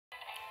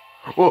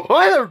Well,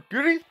 hi there,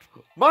 cuties.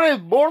 My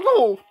name's Boris the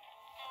Wolf.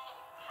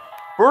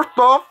 First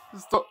off,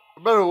 it's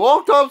been a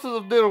long time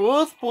since I did a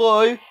Let's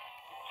Play.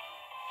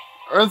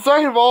 And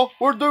second of all,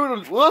 we're doing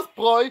a Let's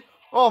Play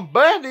on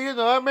Bendy and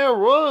the Nightmare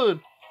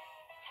Run.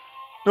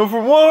 Now,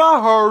 from what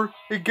I heard,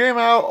 it came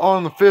out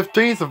on the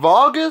 15th of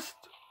August.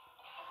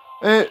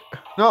 And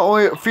not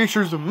only it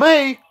features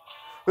me,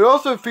 it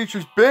also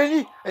features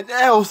Bendy and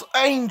Alice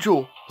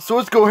Angel. So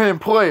let's go ahead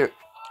and play it.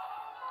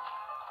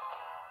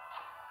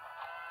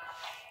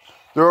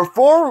 There are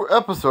 4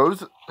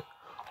 episodes.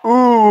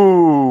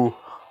 Ooh.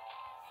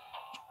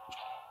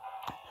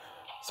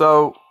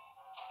 So,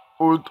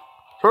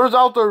 turns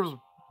out there's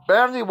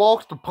Bendy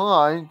Walks the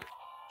Plank,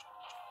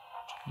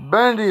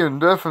 Bendy and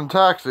Different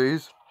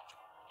Taxis,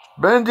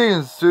 Bendy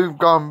and Soup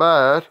Gone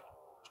Bad,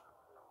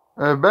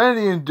 and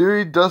Bendy and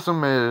Dewey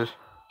Decimated.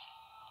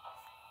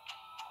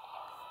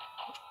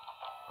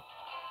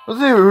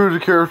 Let's see who the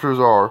characters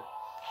are.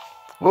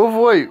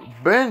 Well, wait,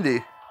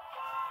 Bendy.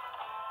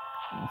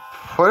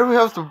 Why do we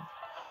have to?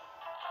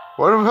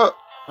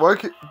 Why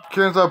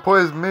can't I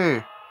play as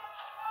me?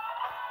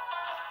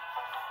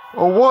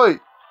 Oh wait,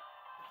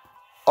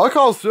 I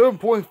call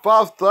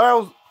 7.5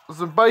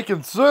 thousand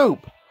bacon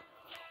soup.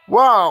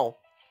 Wow.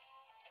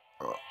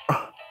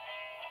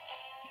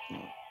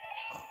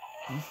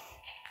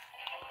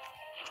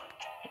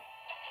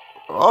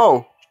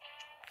 Oh.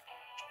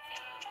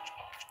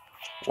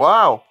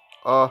 Wow.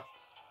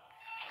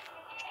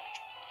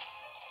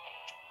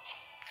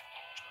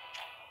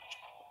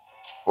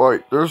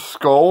 Wait, there's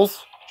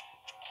skulls,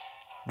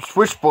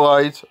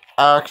 switchblades,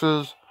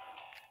 axes.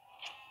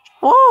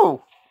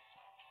 Whoa!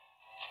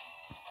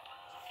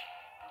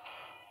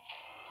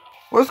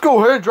 Let's go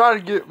ahead and try to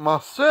get it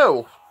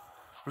myself.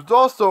 There's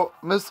also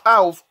Miss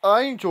Alice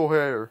Angel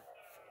here.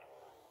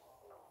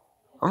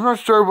 I'm not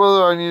sure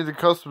whether I need to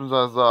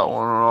customize that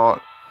one or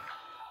not.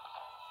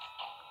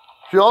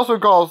 She also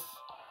costs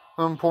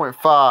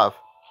 7.5.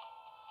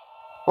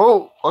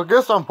 Well, I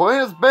guess I'm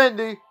playing as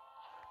Bendy.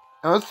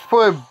 And let's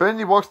play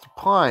Bendy Walks the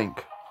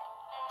Plank.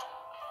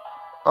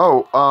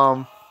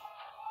 Oh,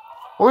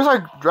 looks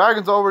like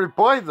Dragon's already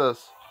played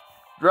this.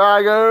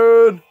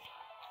 Dragon!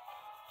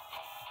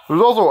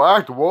 There's also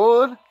Act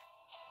 1,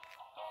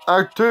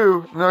 Act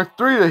 2, and Act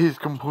 3 that he's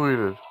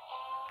completed.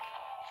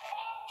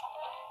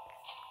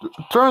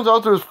 Turns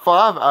out there's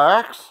 5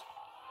 acts.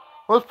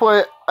 Let's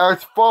play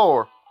Act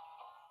 4.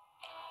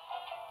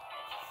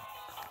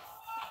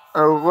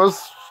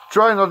 Let's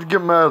try not to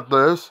get mad at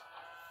this.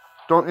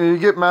 Don't need to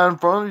get mad in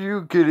front of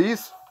you,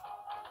 kiddies.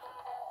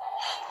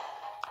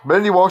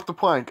 Bendy Walks the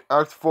Plank,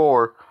 Act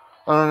 4.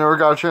 And I never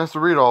got a chance to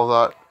read all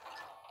that.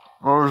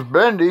 Well, there's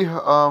Bendy.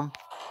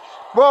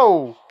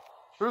 Whoa!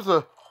 There's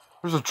a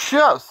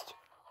chest.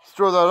 Let's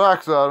throw that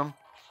axe at him.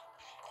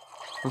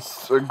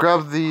 Let's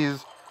grab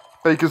these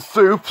bacon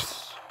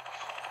soups.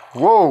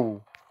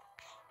 Whoa!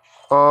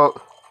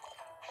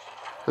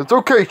 It's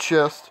okay,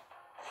 chest.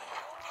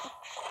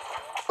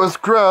 Let's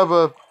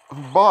grab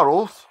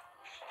bottles.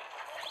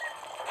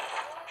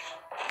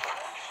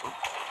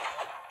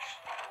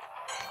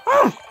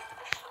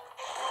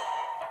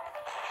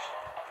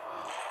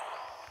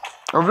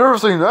 I've never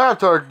seen that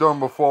attack done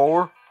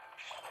before.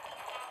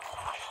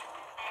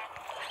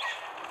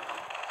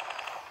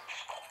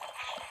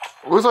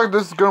 Looks like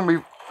this is gonna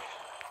be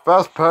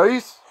fast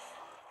paced.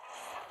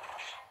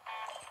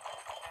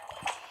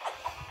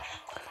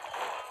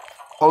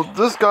 Oh,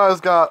 this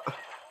guy's got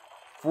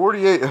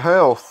 48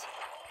 health.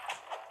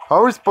 How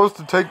are we supposed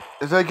to take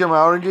him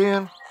out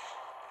again?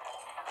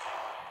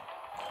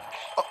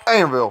 Oh,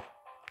 anvil.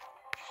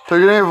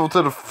 Take an anvil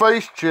to the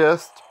face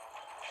chest.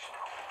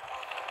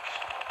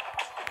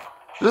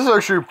 This is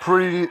actually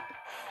pretty,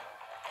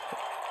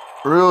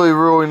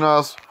 really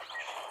nice.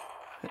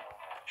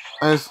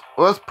 And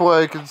let's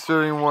play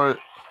considering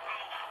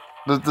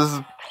that this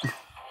has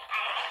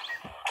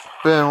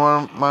been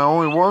one of my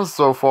only ones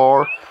so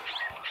far.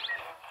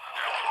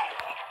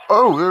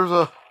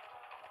 Oh,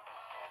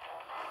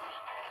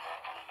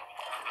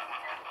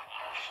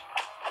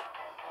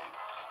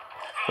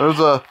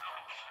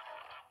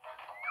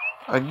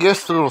 I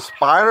guess the little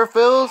spider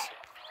fills.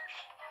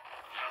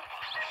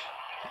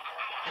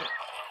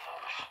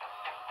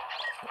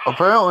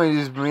 Apparently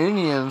these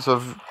minions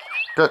have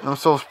gotten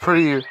themselves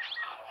pretty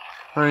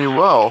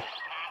well.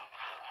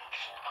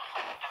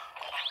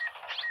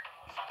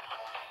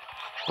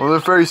 Well, they're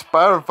very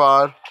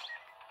spider-fied.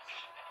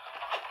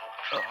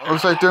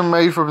 Looks like they're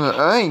made from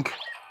the ink.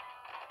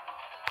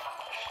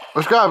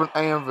 Let's grab an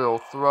anvil,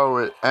 throw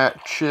it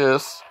at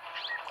Chest.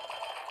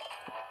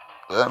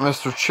 At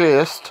Mr.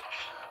 Chest.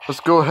 Let's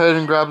go ahead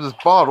and grab this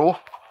bottle.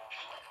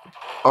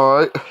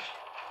 Alright.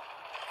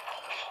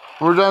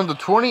 We're down to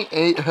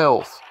 28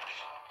 health.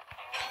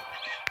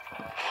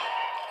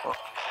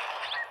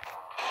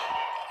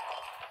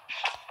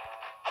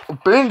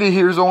 Bendy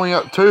here's only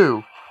at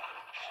 2.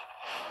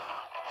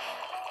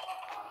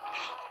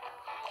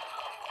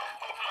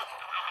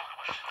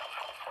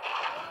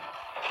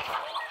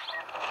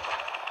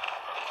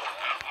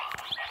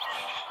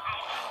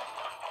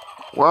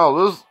 Wow,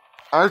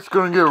 That's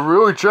gonna get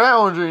really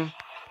challenging.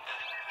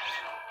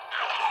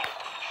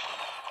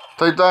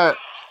 Take that.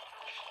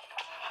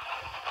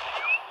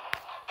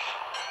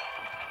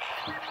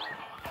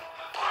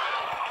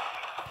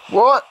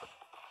 What?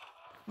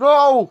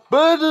 No,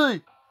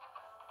 Bendy!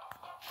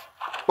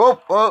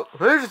 Oh,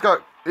 he just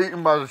got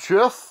eaten by the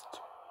chest.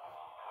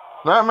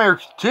 Nightmare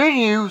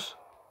continues.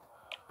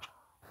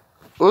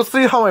 Let's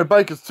see how many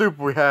bacon soup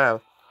we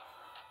have.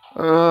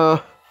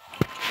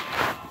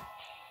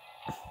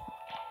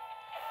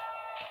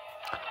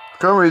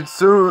 Coming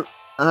soon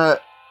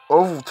at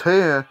level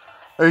 10.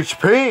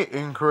 HP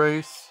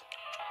increase.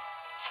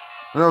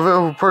 No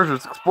available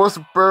purchase.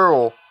 Explosive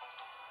barrel.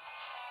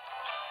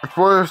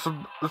 Explosive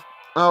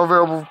now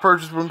available for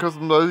purchase when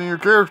customizing your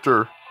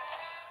character.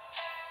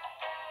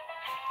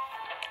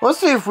 Let's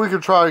see if we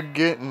can try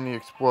getting the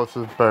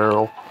explosive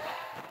barrel.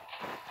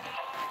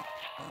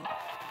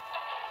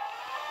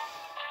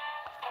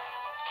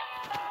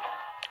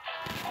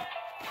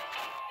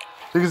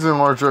 These are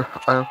larger.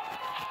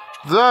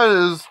 That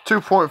is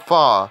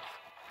 2.5.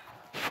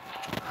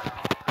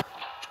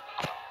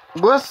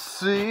 Let's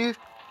see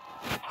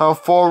how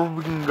far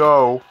we can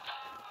go.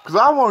 Because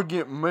I want to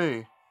get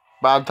me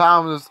by the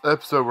time this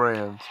episode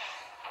ends.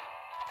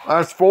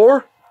 As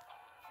for,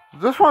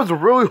 this one's a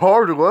really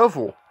hard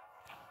level.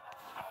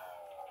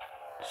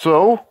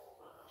 So,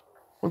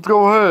 let's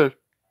go ahead.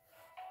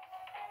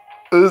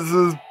 This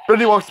is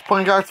Bendy walks the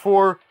plank axe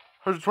for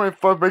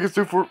 125 bacon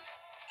soup for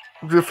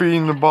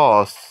defeating the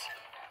boss.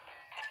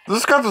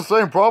 This got the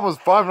same problem as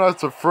Five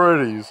Nights at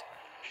Freddy's.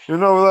 You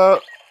know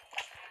that?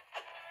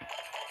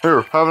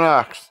 Here, have an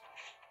axe.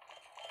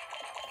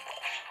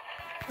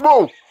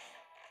 Whoa!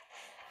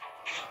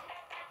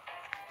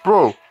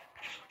 Bro.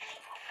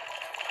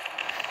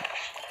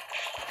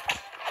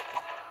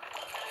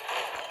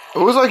 It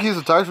looks like his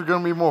attacks are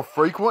going to be more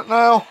frequent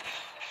now.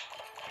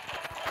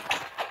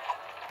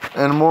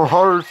 And more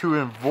harder to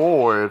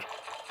avoid.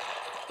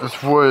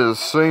 That's what it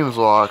seems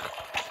like.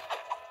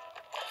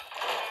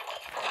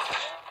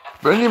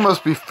 Bendy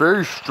must be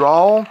very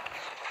strong,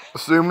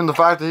 assuming the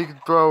fact that he can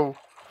throw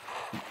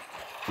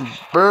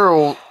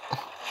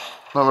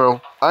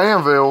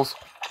anvils,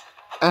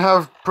 and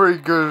have pretty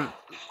good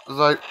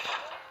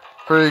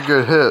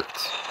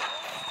hits.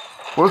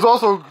 Let's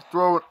also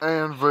throw an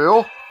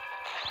anvil.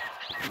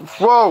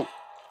 Whoa!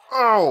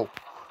 Oh!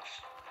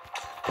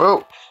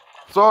 Well,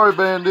 sorry,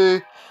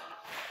 Bendy.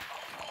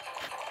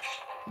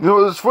 You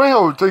know, it's funny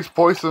how it takes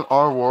place in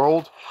our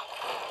world.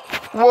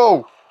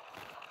 Whoa!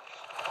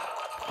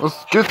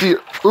 Let's get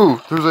the... Ooh,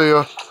 there's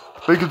a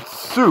bacon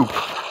soup.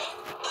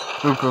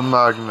 Super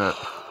magnet.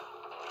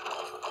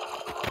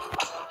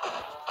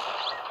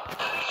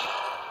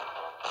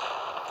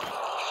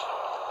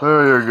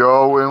 There you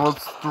go, and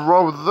let's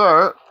throw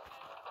that.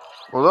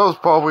 Well, that was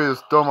probably a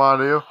dumb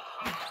idea,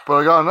 but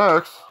I got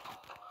next.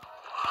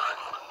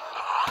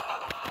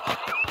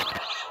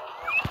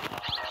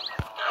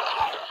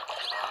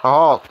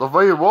 Oh, the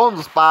way one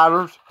the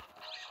spiders.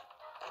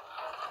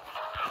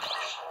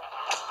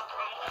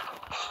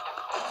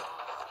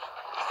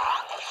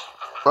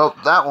 Well,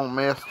 that one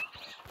missed.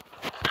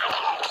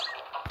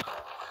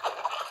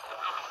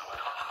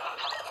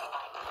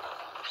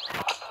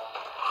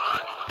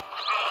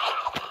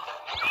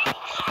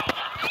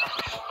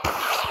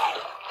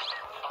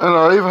 And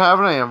I even have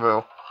an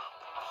anvil.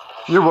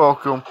 You're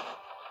welcome.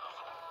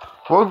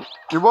 Well,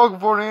 you're welcome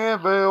for the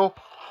anvil.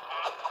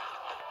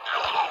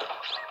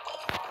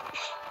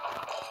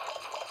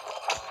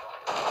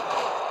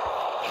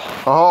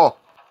 Oh.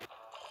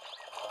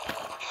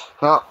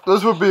 Now,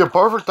 this would be a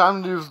perfect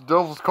time to use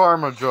Devil's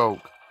Karma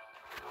joke.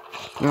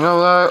 You know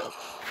that?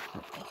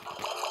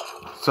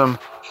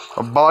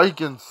 A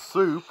bacon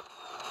soup.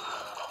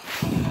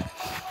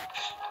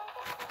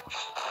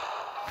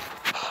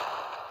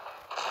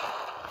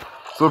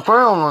 So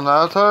apparently on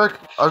that attack,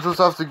 I just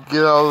have to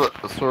get out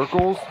of the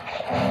circles.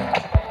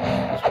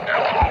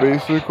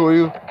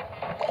 Basically,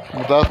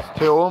 what that's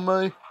telling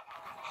me.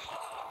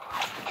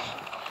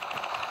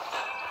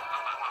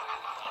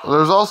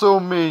 There's also a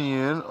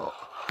minion.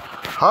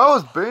 How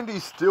is Bendy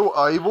still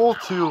able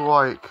to,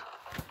 like,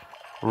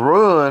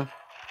 run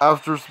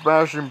after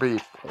smashing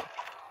people?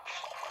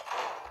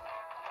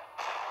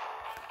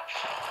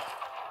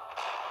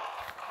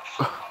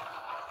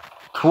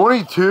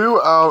 $22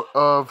 out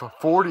of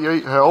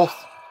 48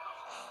 health.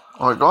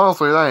 Like,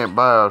 honestly, that ain't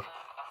bad.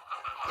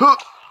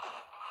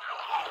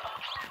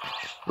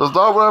 That's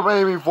not what I'm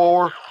aiming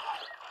for.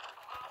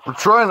 I'm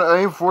trying to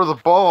aim for the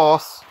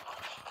boss.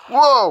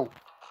 Whoa!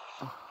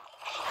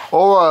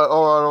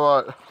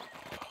 Alright.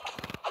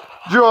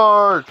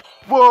 Charge!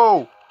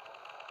 Whoa!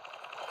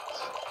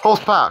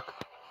 Pulse pack.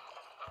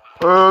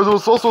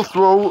 Let's also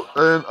throw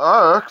an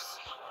axe.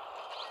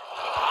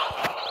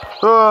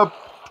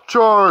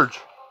 Charge!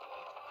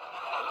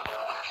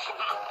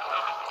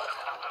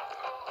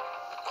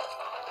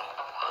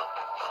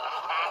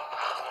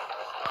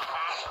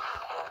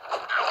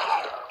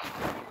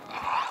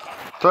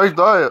 Take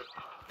that.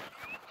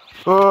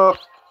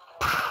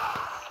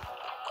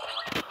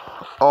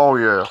 Oh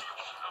yeah.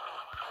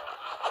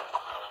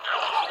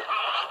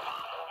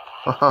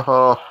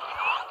 Woohoo!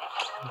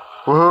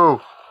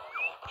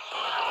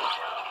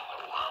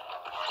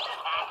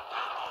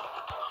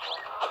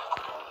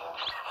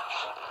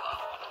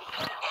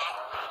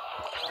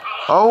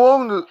 How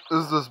long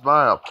is this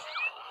map?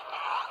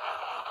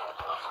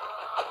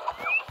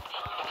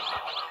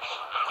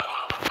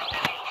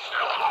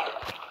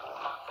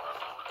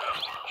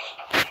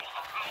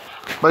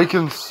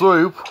 Bacon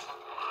soup.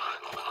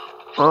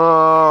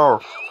 Oh.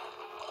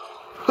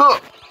 Huh.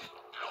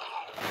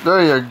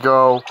 There you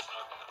go.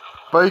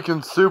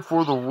 Bacon soup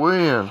for the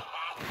win.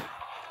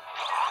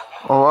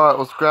 Alright,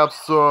 let's grab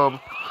some.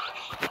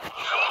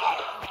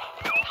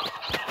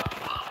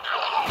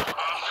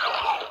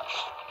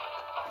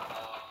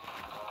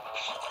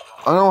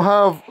 I don't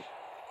have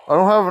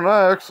an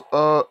axe.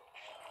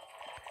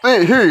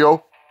 Hey, here you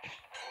go.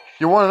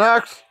 You want an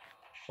axe?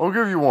 I'll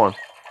give you one.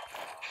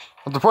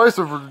 At the price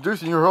of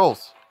reducing your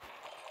health.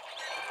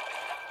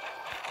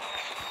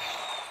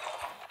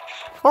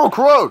 Oh,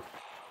 crowd!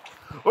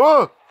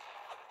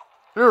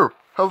 Here,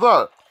 have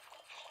that.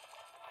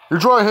 You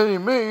try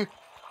hitting me,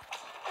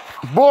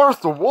 Boris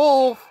the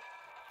Wolf,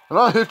 and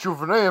I hit you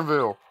with an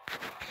anvil.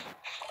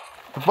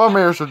 If I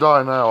manage to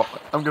die now,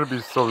 I'm gonna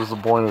be so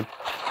disappointed.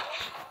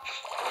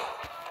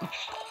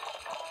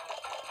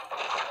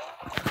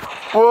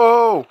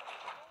 Whoa!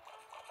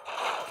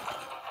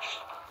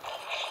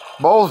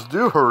 Balls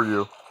do hurt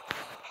you.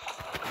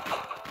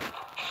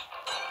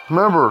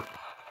 Remember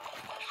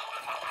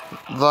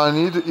that I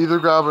need to either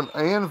grab an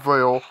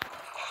anvil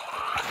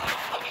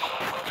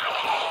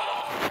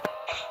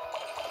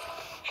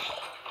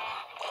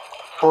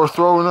or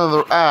throw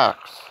another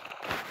axe.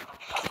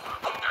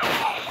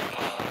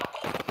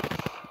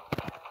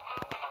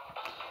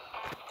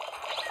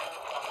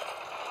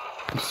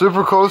 I'm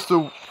super close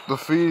to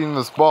defeating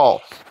this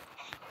boss.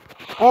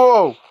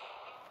 Whoa!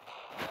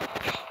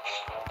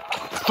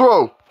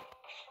 Throw!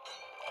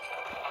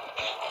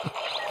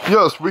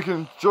 Yes, we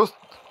can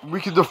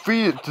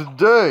defeat it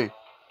today.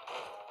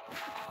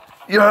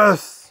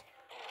 Yes!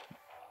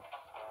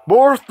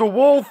 Boris the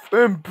Wolf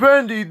and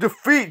Bendy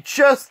defeat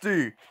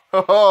Chesty!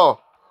 Haha!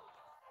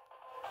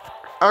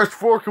 Act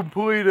 4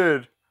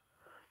 completed.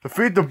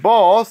 Defeat the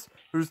boss,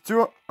 who's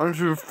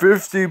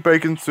 250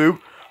 bacon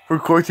soup for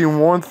collecting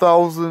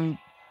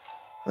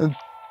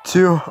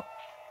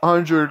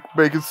 1,200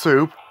 bacon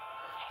soup.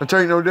 And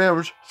take no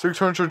damage,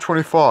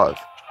 625.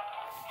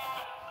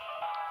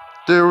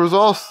 There was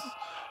also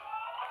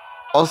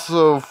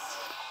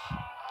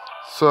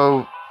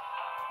so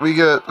we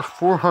get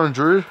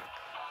 400.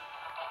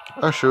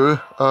 Actually,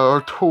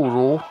 our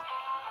total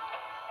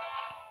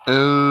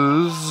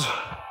is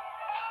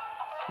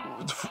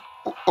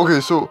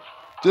okay. So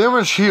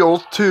damage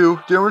healed 2,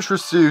 damage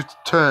received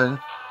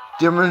 10,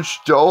 damage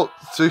dealt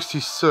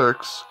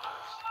 66,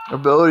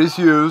 abilities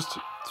used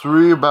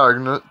 3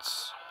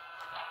 magnets.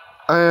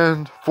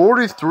 And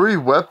 43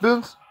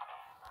 weapons?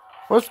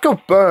 Let's go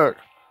back.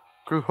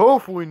 Because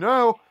hopefully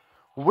now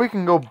we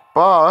can go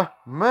buy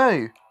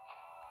May.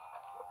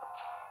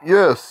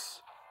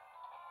 Yes.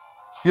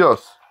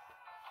 Yes.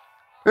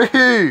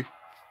 Hey!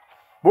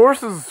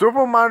 Boris is a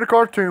simple-minded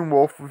cartoon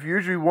wolf with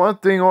usually one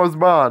thing on his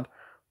mind.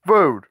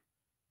 Food.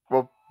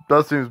 Well,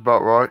 that seems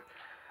about right.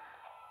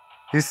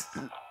 He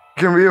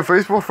can be a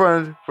faithful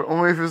friend, but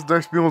only if his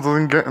next meal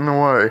doesn't get in the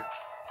way.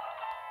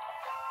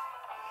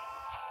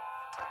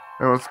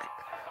 And let's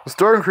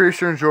start and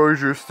creation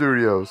Georgia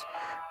Studios.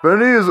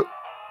 Bendy is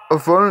a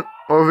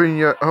fun-loving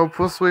yet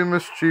hopelessly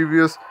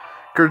mischievous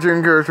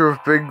cartoon character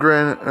with big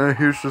grin and a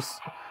huge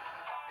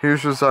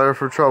desire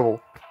for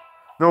trouble.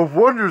 No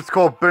wonder it's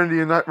called Bendy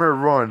and Nightmare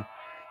Run.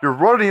 You're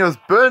running as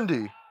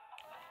Bendy.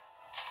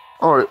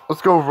 Alright,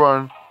 let's go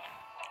run.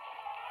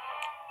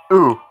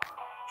 Ooh.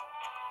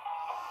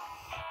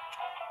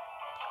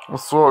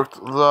 Let's select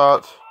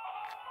that.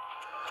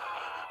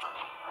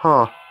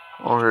 Huh.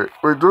 Okay,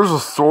 wait, there's a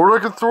sword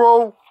I can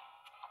throw?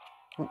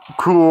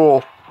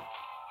 Cool.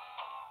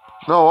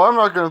 No, I'm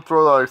not gonna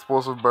throw that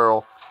explosive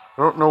barrel.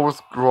 I don't know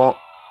what's gonna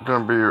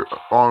be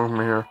wrong with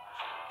me here.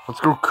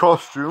 Let's go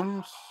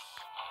costumes.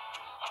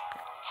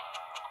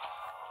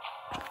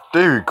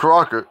 Davy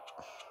Crockett.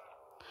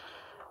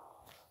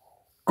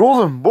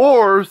 Golden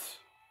Boars.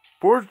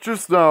 Boars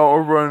just now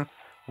run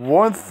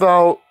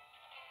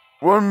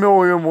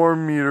 1,000,000 more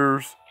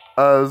meters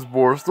as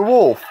Boris the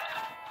Wolf.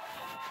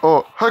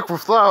 Oh, heck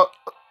with that.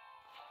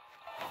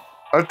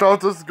 I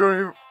thought the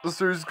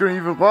series is gonna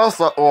even last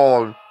that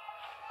long.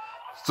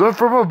 Sent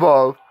from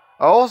above,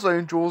 Alice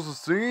Angel is a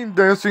singing,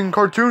 dancing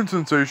cartoon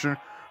sensation who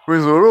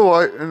brings a little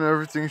light in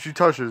everything she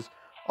touches,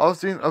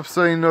 often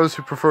upsetting those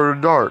who prefer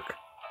the dark.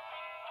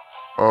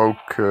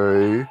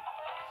 Okay.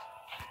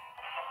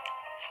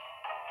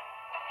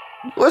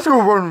 Let's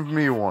go run with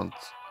me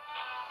once.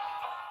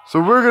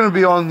 So we're gonna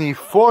be on the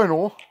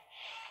final.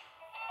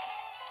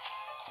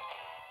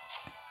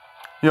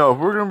 Yeah,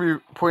 we're gonna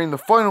be playing the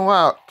final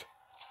act.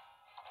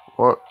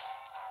 What?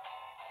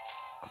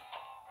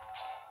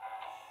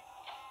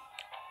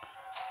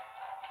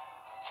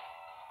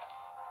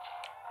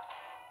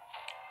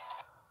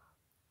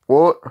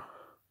 What?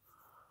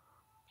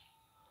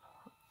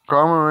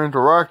 calm and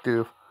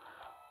interactive.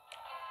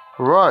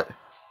 Right.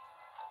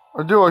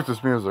 I do like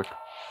this music.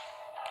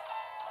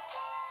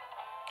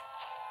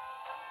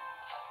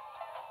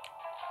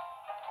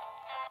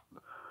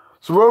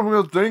 So what I'm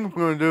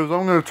gonna do is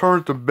I'm gonna turn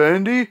it to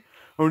Bendy,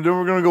 and then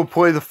we're gonna go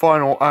play the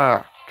final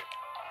act.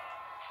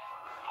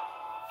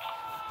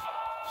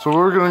 So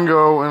we're gonna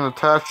go and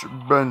attach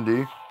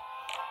Bendy.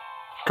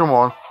 Come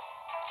on.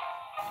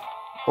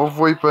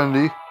 Hopefully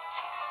Bendy.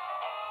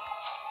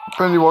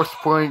 Bendy walks the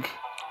plank.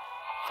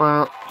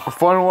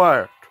 Final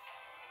act.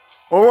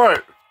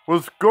 Alright,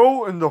 let's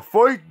go and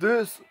fight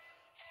this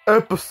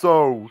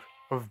episode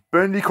of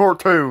Bendy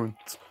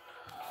Cartoons.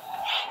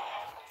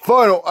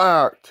 Final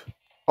act.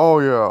 Oh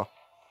yeah.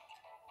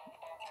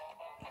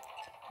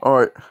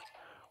 Alright.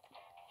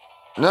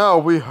 Now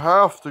we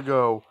have to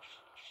go.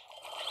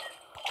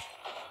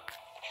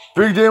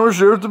 Big damage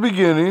there at the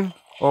beginning.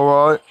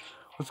 Alright.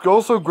 Let's go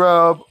also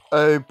grab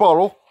a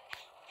bottle.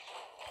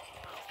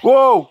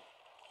 Whoa!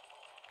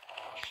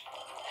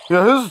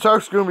 Yeah, his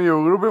attack's going to be a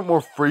little bit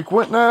more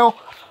frequent now.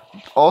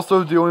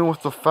 Also dealing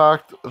with the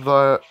fact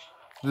that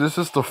this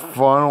is the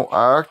final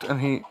act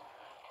and he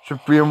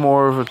should be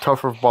more of a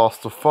tougher boss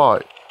to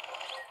fight.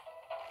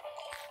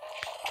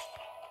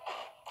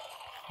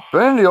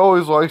 Bendy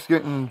always likes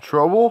getting in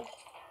trouble.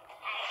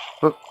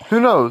 But who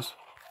knows?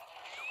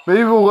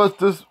 Maybe I'll let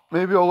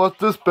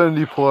this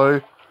Bendy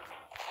play.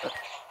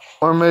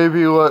 Or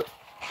maybe let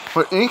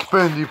Ink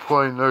Bendy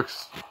play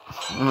next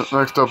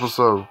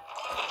episode.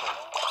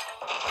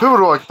 Who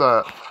would like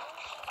that?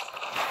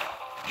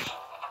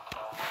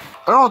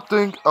 I don't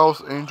think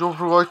Alice Angel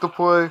would like to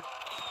play.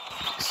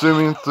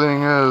 Assuming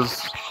thing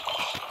is,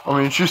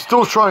 I mean, she's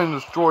still trying to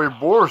destroy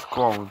Boris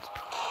clones.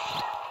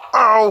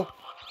 Ow!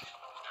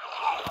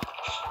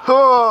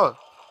 Ah!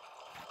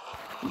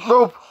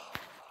 Nope!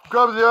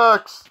 Grab the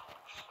axe!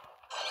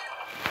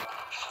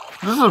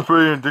 This is a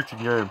pretty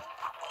addicting game.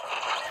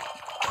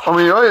 I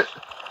mean,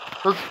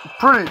 that's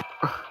pretty...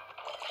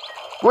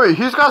 Wait,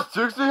 he's got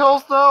 60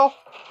 health now?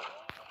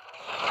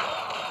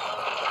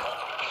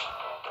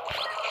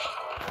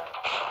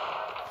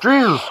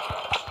 Jesus!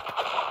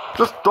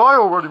 Just die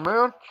already,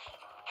 man!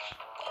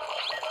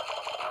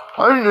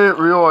 I didn't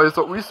realize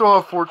that we still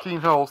have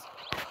 14 health.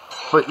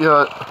 But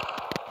yet...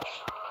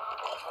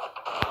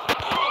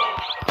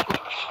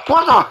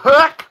 What the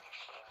heck?!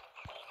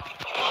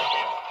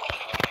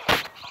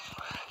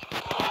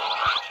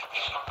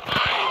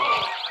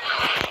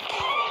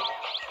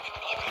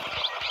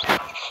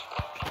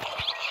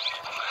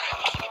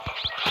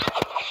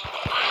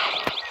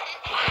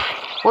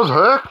 What the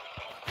heck?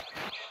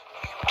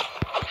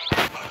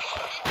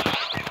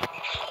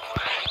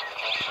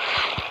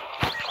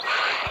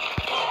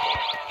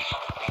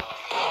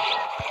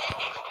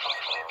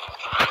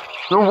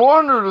 No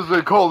wonder does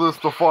they call this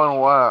the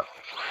final act.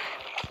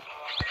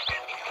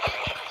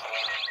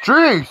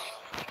 Jeez!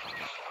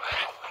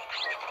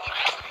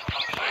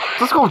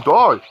 Let's go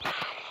die.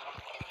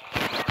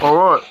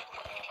 Alright.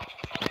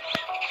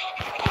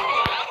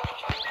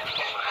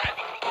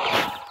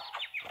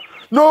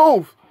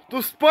 No!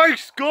 The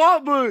spikes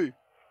got me!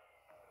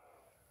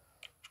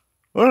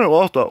 I didn't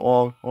last that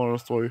long,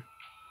 honestly.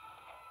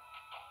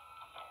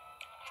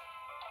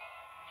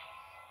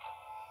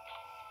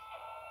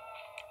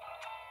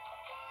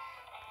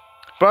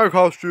 Bad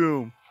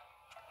costume.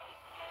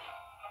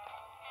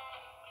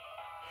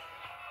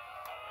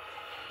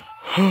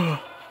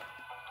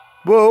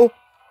 Well,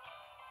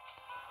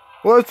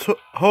 let's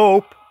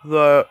hope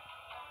that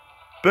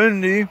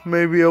Bendy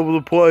may be able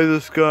to play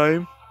this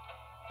game.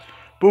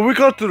 But we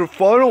got to the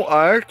final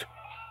act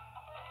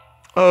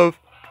of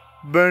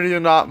Bendy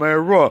and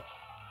Nightmare Run.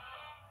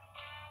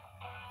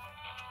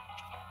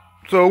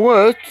 So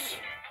let's,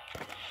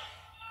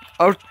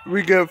 after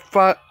we get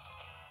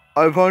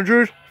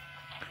 500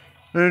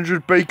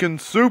 Ninja Bacon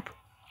Soup,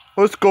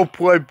 let's go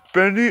play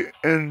Bendy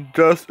and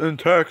Dust and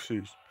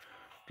Taxis.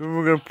 Then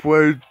we're gonna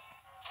play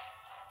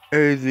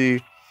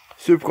the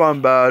Soup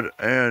Gone Bad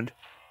and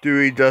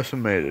Dewey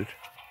Decimated,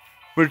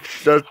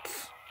 which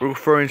that's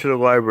referring to the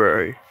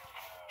library.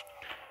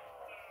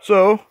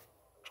 So,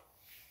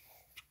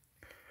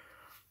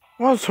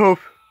 let's hope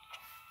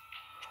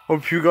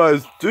you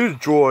guys did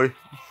enjoy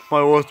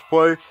my Let's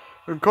Play,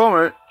 and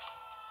comment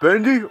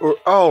Bendy or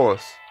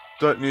Alice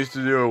that needs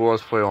to do a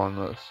Let's Play on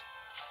this.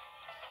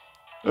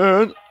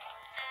 And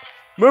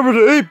remember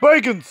to eat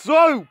bacon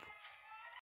soup!